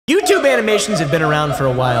YouTube animations have been around for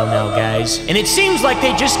a while now, guys, and it seems like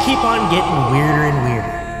they just keep on getting weirder and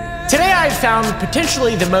weirder. Today I've found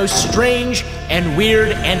potentially the most strange and weird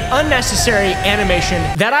and unnecessary animation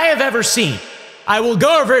that I have ever seen. I will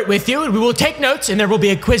go over it with you, and we will take notes, and there will be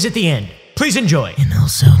a quiz at the end. Please enjoy. And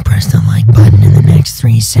also press the like button in the next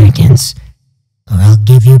 3 seconds, or I'll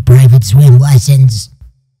give you private swim lessons.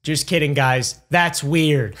 Just kidding, guys. That's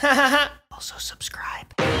weird. Also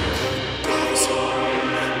subscribe. Guys,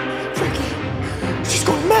 Frankie, she's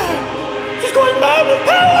going mad. She's going mad with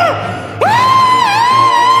power.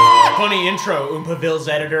 Ah! Funny intro, Oompaville's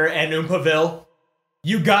editor and Oompaville.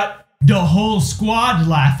 You got the whole squad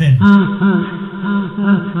laughing.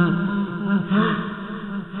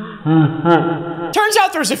 Turns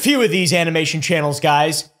out there's a few of these animation channels,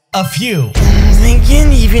 guys. A few. I'm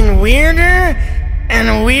thinking even weirder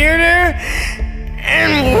and weirder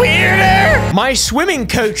and weirder. My swimming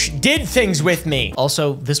coach did things with me.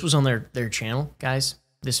 Also, this was on their channel, guys.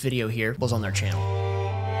 This video here was on their channel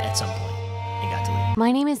at some point. You got to leave.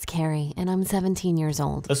 My name is Carrie, and I'm 17 years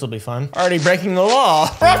old. This will be fun. Already breaking the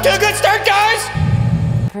law. We're off to a good start, guys!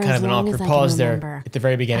 For Kind as of an long awkward as I pause can there remember, at the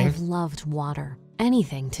very beginning. I've loved water.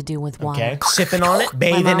 Anything to do with water. Okay, sipping on it, My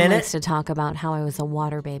bathing mom in likes it. to talk about how I was a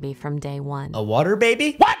water baby from day one. A water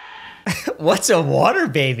baby? What? What's a water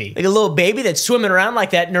baby? Like a little baby that's swimming around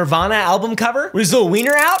like that Nirvana album cover with his little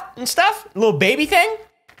wiener out and stuff? A little baby thing?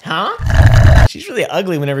 Huh? She's really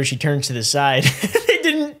ugly whenever she turns to the side. They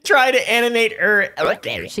didn't try to animate her.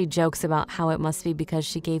 She jokes about how it must be because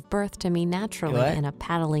she gave birth to me naturally What? in a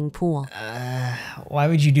paddling pool. Why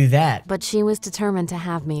would you do that? But she was determined to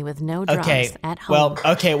have me with no drugs at home.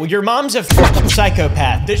 Well, your mom's a fucking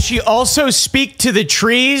psychopath. Does she also speak to the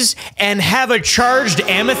trees and have a charged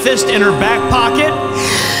amethyst in her back pocket?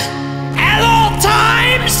 At all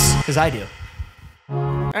times? Because I do.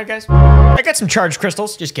 All right, guys. I got some charged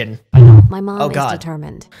crystals. Just kidding. My mom Oh, is God.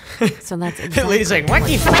 determined. So that's The exactly lady's like, what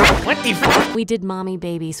the fuck? What the fuck? We did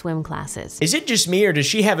mommy-baby swim classes. Is it just me, or does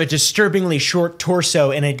she have a disturbingly short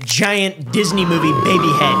torso and a giant Disney movie baby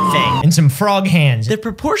head thing? And some frog hands. The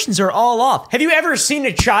proportions are all off. Have you ever seen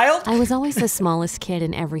a child? I was always the smallest kid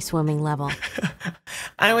in every swimming level.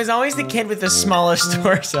 I was always the kid with the smallest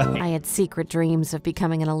torso. I had secret dreams of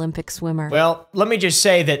becoming an Olympic swimmer. Well, let me just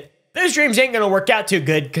say that those dreams ain't gonna work out too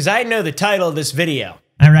good, because I know the title of this video.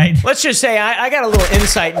 All right. Let's just say I got a little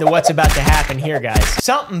insight into what's about to happen here, guys.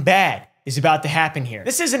 Something bad is about to happen here.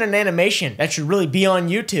 This isn't an animation that should really be on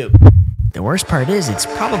YouTube. The worst part is, it's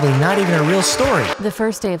probably not even a real story. The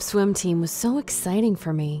first day of swim team was so exciting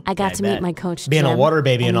for me. I got to meet my coach, Being a Jim, water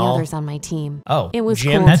baby and the all. others on my team. Oh, it was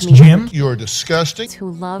Jim, cool that's to meet Jim? You're disgusting.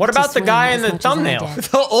 who loved What to about the swim guy in as the much as I thumbnail? did.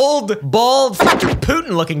 The old, bald,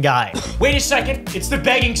 Putin-looking guy. Wait a second, it's the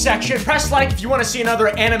begging section. Press like if you want to see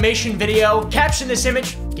another animation video. Caption this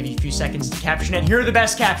image. Give you a few seconds to caption it. Here are the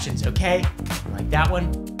best captions, okay? I like that one.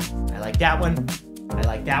 I like that one. I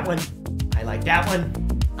like that one. I like that one.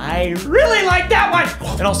 I really like that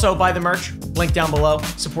one! And also buy the merch, link down below,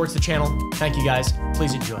 supports the channel. Thank you guys,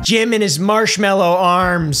 please enjoy. Jim and his marshmallow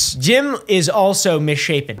arms. Jim is also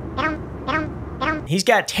misshapen. He's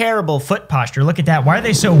got terrible foot posture, look at that. Why are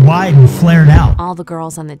they so wide and flared out? All the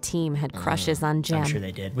girls on the team had crushes on Jim. I'm sure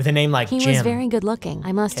they did. With a name like He Jim. was very good looking,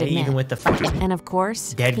 I must Okay, admit. even with the fucking And of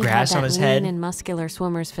course, dead he grass had on that his lean head. and muscular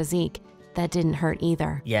swimmer's physique. That didn't hurt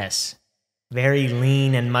either. Yes. Very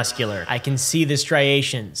lean and muscular. I can see the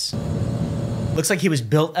striations. Looks like he was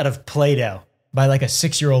built out of Play-Doh by like a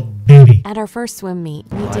 6-year-old baby. At our first swim meet,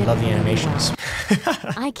 we I did love the really animations. well.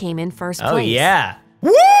 I came in first place. Oh yeah.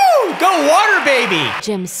 Woo! Go water baby!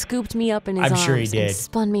 Jim scooped me up in his I'm arms sure he did. and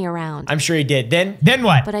spun me around. I'm sure he did. Then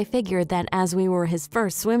what? But I figured that as we were his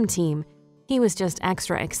first swim team, he was just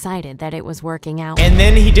extra excited that it was working out. And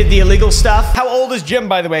then he did the illegal stuff. How old is Jim,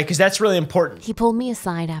 by the way? Because that's really important. He pulled me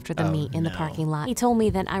aside after the meet in the parking lot. He told me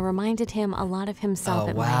that I reminded him a lot of himself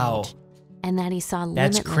at my age, and that he saw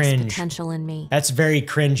That's limitless cringe. potential in me. That's very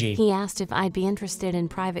cringy. He asked if I'd be interested in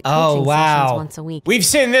private Oh, coaching wow. sessions once a week. We've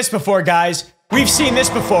seen this before, guys. We've seen this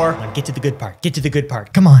before. Come on, get to the good part. Get to the good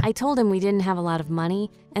part. Come on. I told him we didn't have a lot of money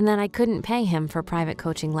and that I couldn't pay him for private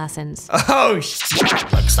coaching lessons. Oh, shit.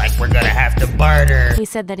 Looks like we're gonna have to barter. He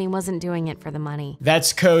said that he wasn't doing it for the money.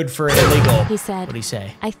 That's code for illegal. He said, What'd he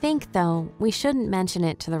say? I think, though, we shouldn't mention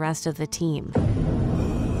it to the rest of the team.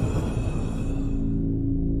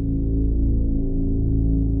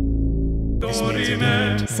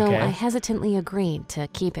 So Okay. I hesitantly agreed to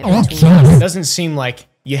keep it Oh, between us. It doesn't seem like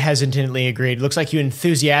you hesitantly agreed. Looks like you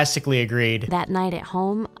enthusiastically agreed. That night at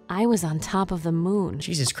home, I was on top of the moon.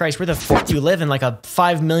 Jesus Christ, where the fuck do you live? In like a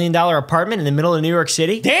 $5 million apartment in the middle of New York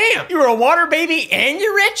City? Damn, you were a water baby and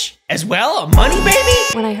you're rich? As well, a money baby?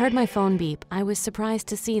 When I heard my phone beep, I was surprised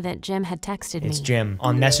to see that Jim had texted me. It's Jim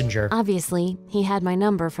on Messenger. Obviously, he had my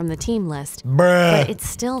number from the team list, Bruh. but it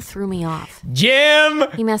still threw me off. Jim!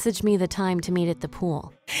 He messaged me the time to meet at the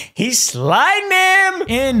pool. He's sliding him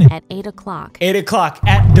in. At 8 o'clock. 8 o'clock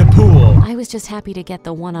at the pool. I was just happy to get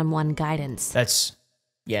the one-on-one guidance. That's...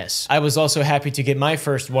 yes. I was also happy to get my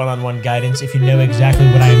first one-on-one guidance. If you know exactly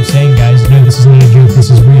what I am saying, guys, no, this is not a joke, this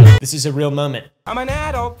is real. This is a real moment. I'm an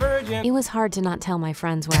adult virgin. It was hard to not tell my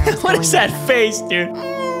friends where I was What going is that face, dude?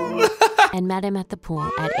 and met him at the pool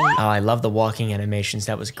at 8. Oh, I love the walking animations.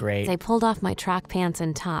 That was great. I pulled off my track pants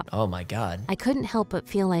and top. Oh my God. I couldn't help but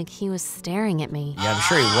feel like he was staring at me. Yeah, I'm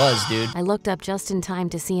sure he was, dude. I looked up just in time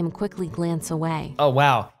to see him quickly glance away. Oh,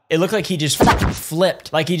 wow. It looked like he just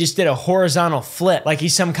flipped. Like he just did a horizontal flip. Like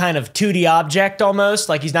he's some kind of 2D object almost.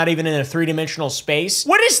 Like he's not even in a 3-dimensional space.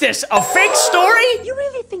 What is this? A fake story? You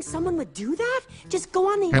really think someone would do that? Just go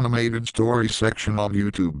on the animated story section on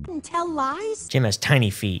YouTube and tell lies? Jim has tiny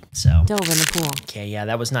feet, so. Dove in the pool. Okay, yeah,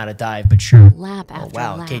 that was not a dive, but sure. Lap after Oh,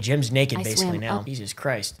 wow. lap. Okay, Jim's naked I basically swam now. up. Jesus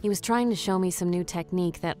Christ. He was trying to show me some new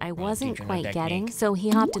technique that I wasn't teach you a new quite getting, technique. so he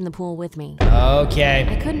hopped in the pool with me. Okay.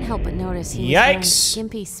 I couldn't help but notice he was wearing Yikes.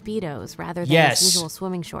 skimpy Speedos rather than Yes. his usual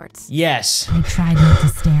swimming shorts. Yes. I tried not to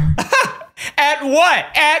stare. At what?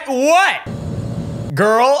 At what?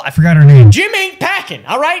 Girl, I forgot her name. Jim ain't packing,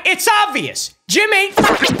 all right? It's obvious. Jim ain't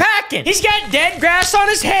fucking packing. He's got dead grass on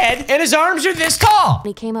his head and his arms are this tall. When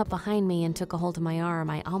he came up behind me and took a hold of my arm,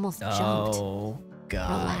 I almost jumped. Oh, God.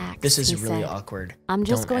 Relax, This is he really said. awkward. I'm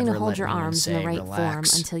just Don't going to ever hold let your anyone arms in the say right relax.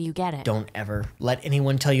 form until you get it. Don't ever let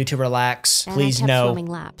anyone tell you to relax. And Please I kept no. swimming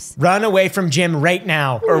laps. Run away from Jim right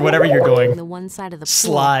now, or whatever you're On doing. the one side of the pool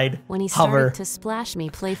Slide, when he hover. started to splash me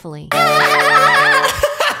playfully.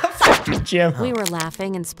 Jim. We were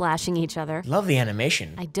laughing and splashing each other. Love the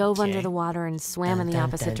animation. I dove Okay. under the water and swam in the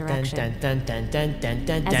opposite direction. As he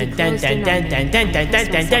As closed in on me, I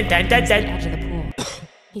pressed myself up against the edge of the pool.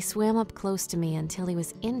 He swam up close to me until he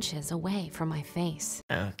was inches away from my face.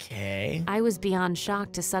 Okay. I was beyond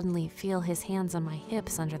shocked to suddenly feel his hands on my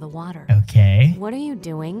hips under the water. Okay. What are you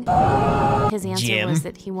doing? His answer Jim? was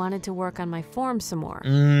that he wanted to work on my form some more.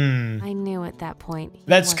 I knew at that point. He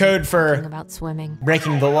That's wasn't code for- talking about swimming.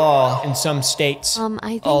 Breaking the law in some states. I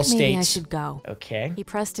think all maybe I states. should go. Okay. He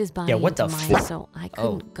pressed his body Yeah, what into the mine, fuck? so I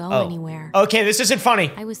couldn't go Oh. anywhere. Okay, this isn't funny.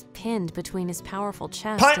 I was pinned between his powerful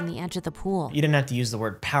chest Punt. and the edge of the pool. You didn't have to use the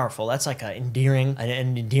word powerful. That's like an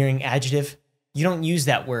endearing adjective. You don't use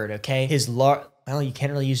that word, okay? Well, you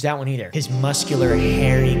can't really use that one either. His muscular,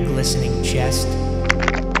 hairy, glistening chest.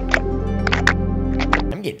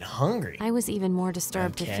 I'm getting hungry. I was even more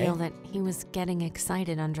disturbed to Okay. feel that he was getting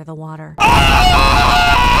excited under the water.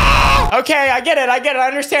 Okay, I get it, I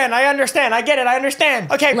understand, I get it, I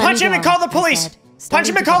understand. Okay, Let punch me him and go, call the I police. said, Punch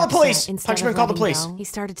him starting and to call get the police. upset instead Punch him and of call the letting police. go. He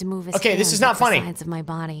started to move his Okay, this hands is not up the funny. sides of my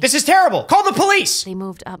body. This is terrible. Call the police. They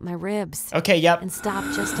moved up my ribs Okay, yep. and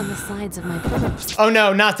stopped just on the sides of my pelvis. Oh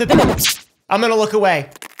no, not the. I'm gonna look away.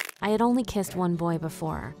 I had only kissed one boy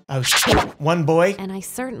before, Oh shit. One boy. and I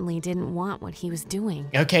certainly didn't want what he was doing.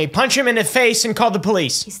 Okay, punch him in the face and call the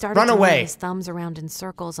police. He started Run to move away. his thumbs around in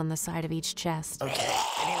circles on the side of each chest. Okay,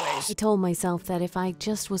 anyways. I told myself that if I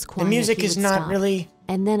just was quiet, The music he is would not stop, really.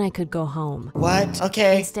 and then I could go home. What?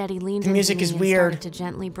 Okay. Instead, he leaned The into music me is and weird. started to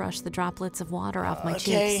gently brush the droplets of water off my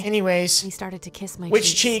Okay, cheeks. anyways. He started to kiss my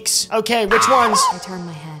Which cheeks. cheeks? Okay, which ones? I turned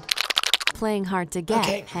my head. Playing hard to get,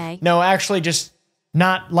 Okay. hey? No, actually just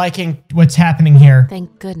not liking what's happening here.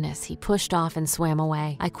 Thank goodness he pushed off and swam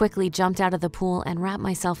away. I quickly jumped out of the pool and wrapped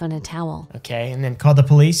myself in a towel. Okay, and then call the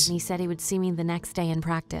police. He said he would see me the next day in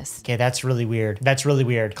practice. Okay, that's really weird. That's really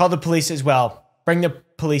weird. Call the police as well. Bring the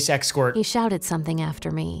police escort. He shouted something after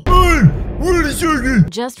me. Hey, wait a second.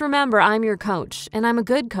 Just remember, I'm your coach, and I'm a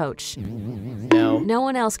good coach. No. No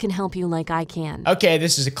one else can help you like I can. Okay,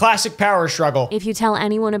 this is a classic power struggle. If you tell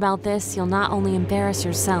anyone about this, you'll not only embarrass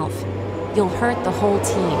yourself, you'll hurt the whole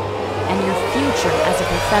team and your future as a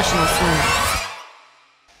professional swimmer.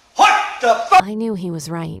 What the fuck? I knew he was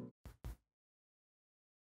right.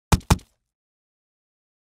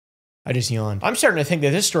 I just yawned. I'm starting to think that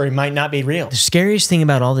this story might not be real. The scariest thing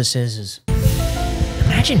about all this is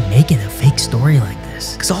imagine making a fake story like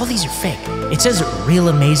this. Because all these are fake. It says real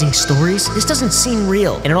amazing stories. This doesn't seem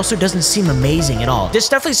real. And it also doesn't seem amazing at all. This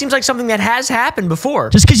definitely seems like something that has happened before.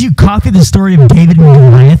 Just because you copy the story of David and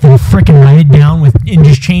Goliath and frickin' write it down and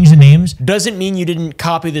just change the names doesn't mean you didn't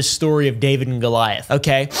copy the story of David and Goliath,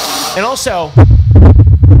 okay? And also,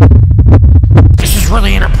 this is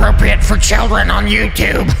really inappropriate for children on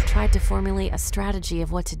YouTube. Tried to formulate a strategy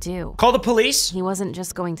of what to do. Call the police. He wasn't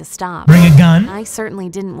just going to stop. Bring a gun. I certainly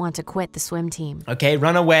didn't want to quit the swim team. Okay,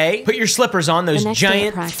 run away. Put your slippers on, those The next day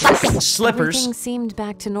at giant practice, slippers. everything seemed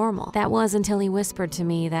back to normal. That was until he whispered to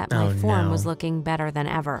me that my Oh, form no. was looking better than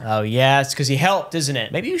ever. Oh yeah, it's because he helped, isn't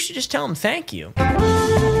it? Maybe you should just tell him thank you.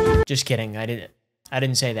 Just kidding, I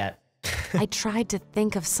didn't say that. I tried to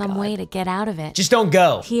think of some way to get out of it. Just don't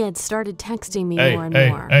go. He had started texting me Hey, more and hey,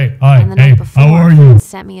 more. hey, hi, and the hey, night before, how are you? he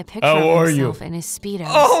sent me a picture How of are himself you? in his Speedos.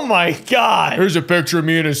 Oh my god! Here's a picture of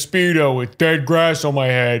me in a Speedo with dead grass on my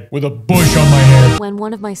head, with a Bush on my head. When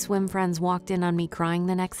one of my swim friends walked in on me crying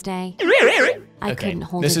the next day, I Okay, couldn't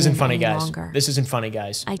hold this it isn't in funny, any guys. longer. This isn't funny,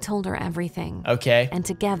 guys. I told her everything. Okay. And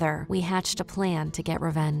together, we hatched a plan to get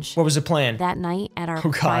revenge. What was the plan? That night, at our Oh,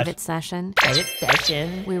 God. private session,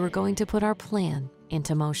 we were going to put our plan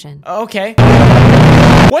into motion. Okay.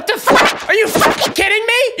 What the f? Are you fucking kidding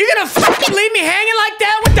me? You're gonna fucking leave me hanging like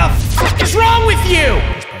that? What the f is wrong with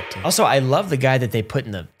you? Also, I love the guy that they put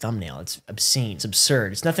in the thumbnail. It's obscene. It's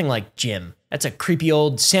absurd. It's nothing like Jim. That's a creepy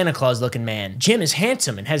old Santa Claus looking man. Jim is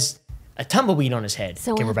handsome and has a tumbleweed on his head.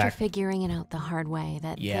 So Okay, we're after back. figuring it out the hard way,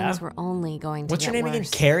 that Yeah? things were only going to What's your get name again?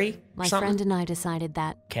 worse, Carrie? my Something? friend and I decided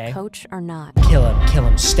that, 'Kay. coach or not, Kill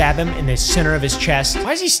him, stab him in the center of his chest.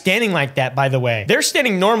 Why is he standing like that, by the way? They're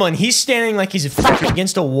standing normal and he's standing like he's fucking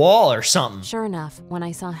against a wall or something. Sure enough, when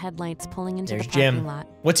I saw headlights pulling into There's the parking Jim. lot,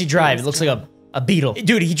 What's he drive? It was looks Jim. like a Beetle.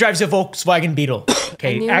 Dude, he drives a Volkswagen Beetle. I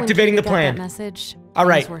Okay, knew when activating the Katie got plan. that message, All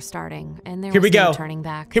right. things were starting, and there Here was we no go. turning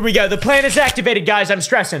back. Here we go. The plan is activated, guys. I'm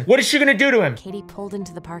stressing. What is she gonna do to him? Katie pulled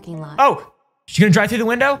into the parking lot. Oh, she's gonna drive through the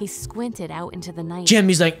window? He squinted out into the night. Jim,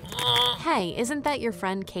 he's like, Hey, isn't that your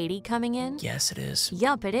friend Katie coming in? yes, it is.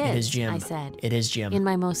 Yup, it is. It is Jim. I said. It is Jim. In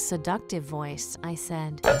my most seductive voice, I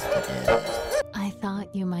said, I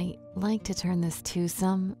thought you might like to turn this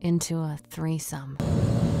twosome into a threesome.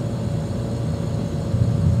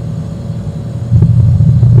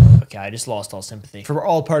 Okay, I just lost all sympathy. For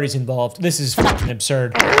all parties involved, this is fucking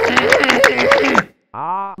absurd.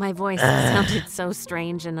 My voice sounded so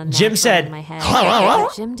strange and unnatural Jim said, in my head.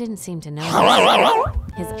 Jim didn't seem to know.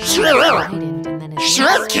 His eyes widened and then his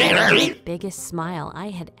lips formed the biggest smile I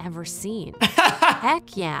had ever seen.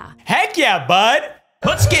 Heck yeah. Heck yeah, bud.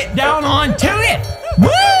 Let's get down on to it.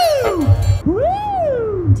 Woo!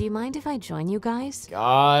 Do you mind if I join you guys?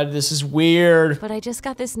 God, this is weird. But I just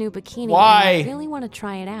got this new bikini Why? and I really want to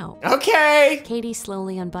try it out. Okay. Katie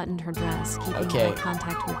slowly unbuttoned her dress, keeping Okay. eye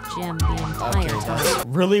contact with Jim the entire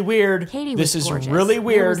time. Really weird. Katie This was is gorgeous. really There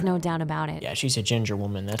weird. was no doubt about it. Yeah, she's a ginger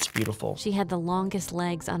woman. That's beautiful. She had the longest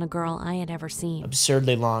legs on a girl I had ever seen.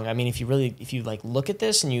 Absurdly long. I mean, if you like look at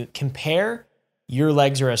this and you compare, your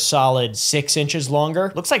legs are a solid 6 inches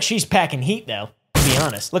longer. Looks like she's packing heat though, to be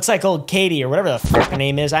honest. Looks like old Katie or whatever the fuck her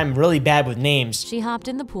name is. I'm really bad with names. She hopped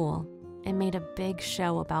in the pool and made a big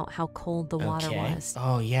show about how cold the water was.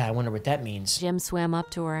 Oh yeah, I wonder what that means. Jim swam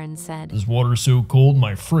up to her and said, This water's so cold,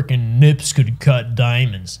 my frickin' nips could cut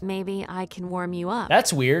diamonds. maybe I can warm you up.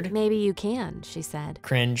 That's weird. Maybe you can, she said.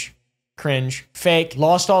 Cringe. Cringe. Fake.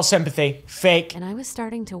 Lost all sympathy. Fake. And I was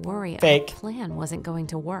starting to worry Fake. our plan wasn't going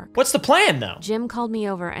to work. What's the plan though? Jim called me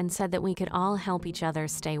over and said that we could all help each other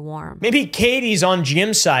stay warm. Maybe Katie's on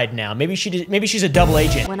Jim's side now. Maybe she's a double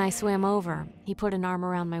agent. When I swam over, he put an arm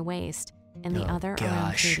around my waist and the other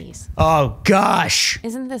around Katie's. Oh gosh.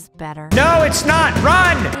 Isn't this better? No, it's not.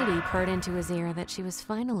 Run! Katie purred into his ear that she was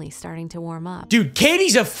finally starting to warm up. Dude,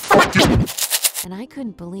 Katie's a fucking... And I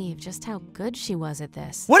couldn't believe just how good she was at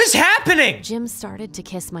this. What is happening? Jim started to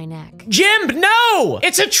kiss my neck. Jim, no!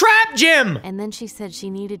 It's a trap, Jim! And then she said she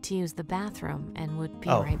needed to use the bathroom and would be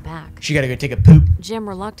Oh. right back. She gotta go take a poop. Jim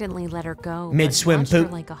reluctantly let her go, but Mid-swim watched her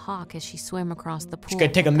poop. like a hawk as she swam across the pool. She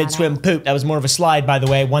gotta take a and got mid-swim out. poop. That was more of a slide, by the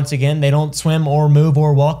way. Once again, they don't swim or move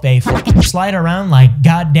or walk. They fucking slide around like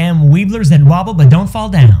goddamn weeblers that wobble but don't fall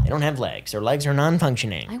down. They don't have legs. Their legs are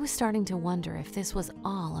non-functioning. I was starting to wonder if this was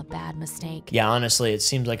all a bad mistake. Yeah, honestly, it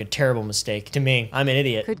seems like a terrible mistake to me. I'm an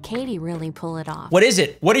idiot. Could Katie really pull it off? What is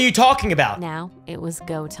it? What are you talking about? Now, it was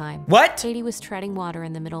go time. What? Katie was treading water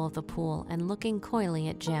in the middle of the pool and looking coyly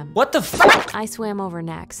at Jim. What the fuck? I swam over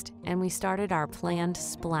next, and we started our planned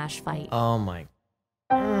splash fight. Oh my...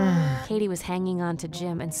 Katie was hanging on to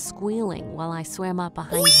Jim and squealing while I swam up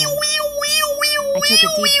behind him. I took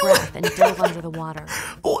a deep breath and dove under the water.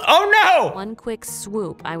 Oh no! One quick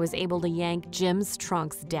swoop, I was able to yank Jim's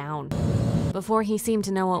trunks down. Before he seemed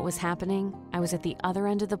to know what was happening, I was at the other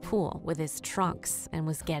end of the pool with his trunks and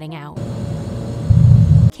was getting out.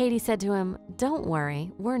 Katie said to him, "Don't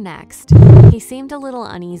worry, we're next." He seemed a little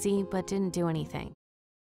uneasy, but didn't do anything.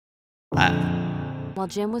 while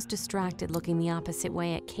Jim was distracted looking the opposite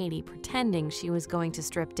way at Katie, pretending she was going to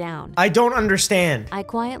strip down. I don't understand. I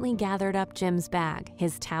quietly gathered up Jim's bag,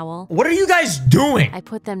 his towel. What are you guys doing? I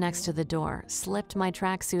put them next to the door, slipped my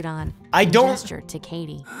tracksuit on, I and don't- gestured to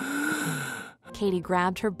Katie. Katie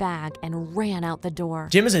grabbed her bag and ran out the door.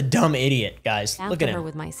 Jim is a dumb idiot, guys. Look After at her him.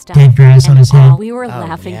 with my stuff. Dead grass on and his head. we were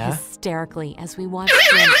laughing yeah? hysterically as we watched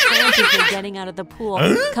Jim frantically getting out of the pool,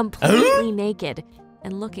 completely naked,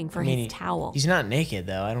 and looking for his towel. He's not naked,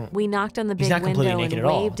 though. I don't... We knocked on the He's big not completely window naked and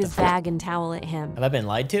at all. waved his bag and towel at him. Have I been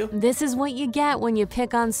lied to? This is what you get when you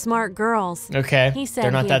pick on smart girls. Okay. He said They're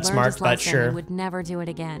not he that had learned smart, his but lesson sure. and would never do it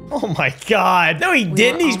again. Oh my God. No, he We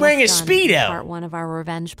didn't. were He's wearing a almost done with Speedo. Part 1 of our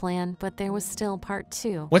revenge plan, but there was still part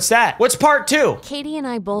 2. What's that? What's part 2? Katie and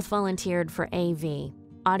I both volunteered for AV,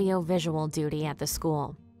 audio-visual duty at the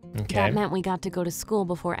school. Okay. That meant we got to go to school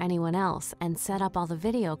before anyone else and set up all the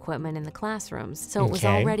video equipment in the classrooms, so it was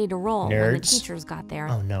all Okay. ready to roll when the Nerds. teachers got there.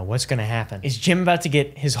 Oh no, what's gonna happen? Is Jim about to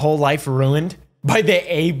get his whole life ruined by the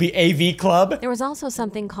AV club? There was also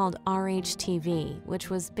something called RHTV, which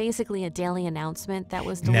was basically a daily announcement that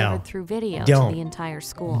was No. delivered through video Don't. to the entire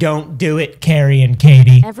school. Don't do it. Carrie and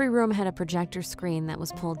Katie. Every room had a projector screen that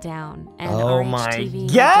was pulled down, and Oh my RHTV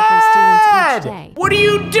had different students God! each day. What are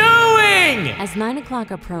you doing? As 9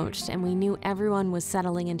 o'clock approached and we knew everyone was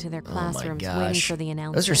settling into their Oh my classrooms waiting gosh. for the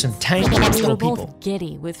announcement. Those are some tiny We little were people. both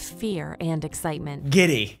giddy with fear and excitement.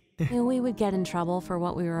 Giddy. Knew we would get in trouble for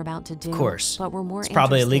what we were about to do. Of course. But we're more It's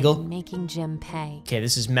probably interested illegal. in making Jim pay. Okay,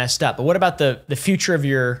 this is messed up. But what about the future of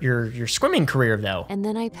your swimming career, though? And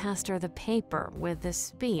then I passed her the paper with the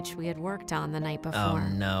speech we had worked on the night before. Oh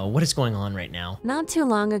no, what is going on right now? Not too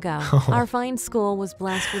long ago, our fine school was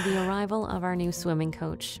blessed with the arrival of our new swimming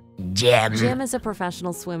coach. Jim is a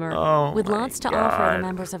professional swimmer Oh with my lots to offer God. the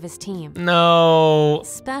members of his team. No.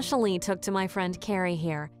 Especially took to my friend Carrie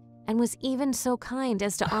here, and was even so kind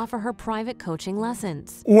as to offer her private coaching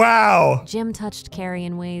lessons. Wow. Jim touched Carrie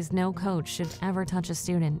in ways no coach should ever touch a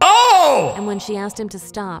student. Oh! And when she asked him to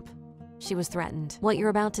stop, she was threatened. What you're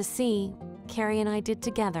about to see, Carrie and I did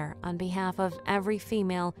together on behalf of every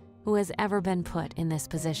female who has ever been put in this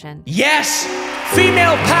position. Yes!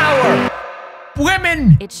 Female power!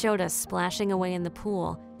 Women! It showed us splashing away in the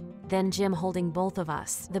pool, then Jim holding both of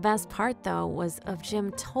us. The best part, though, was of Jim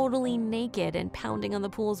totally naked and pounding on the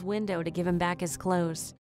pool's window to give him back his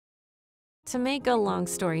clothes. To make a long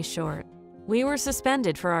story short, we were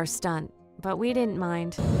suspended for our stunt, but we didn't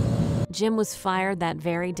mind. Jim was fired that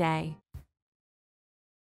very day.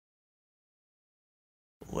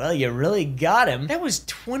 Well, you really got him. That was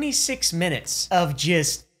 26 minutes of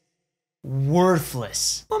just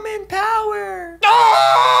worthless. Woman power.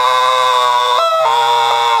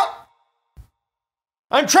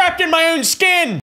 I'm trapped in my own skin!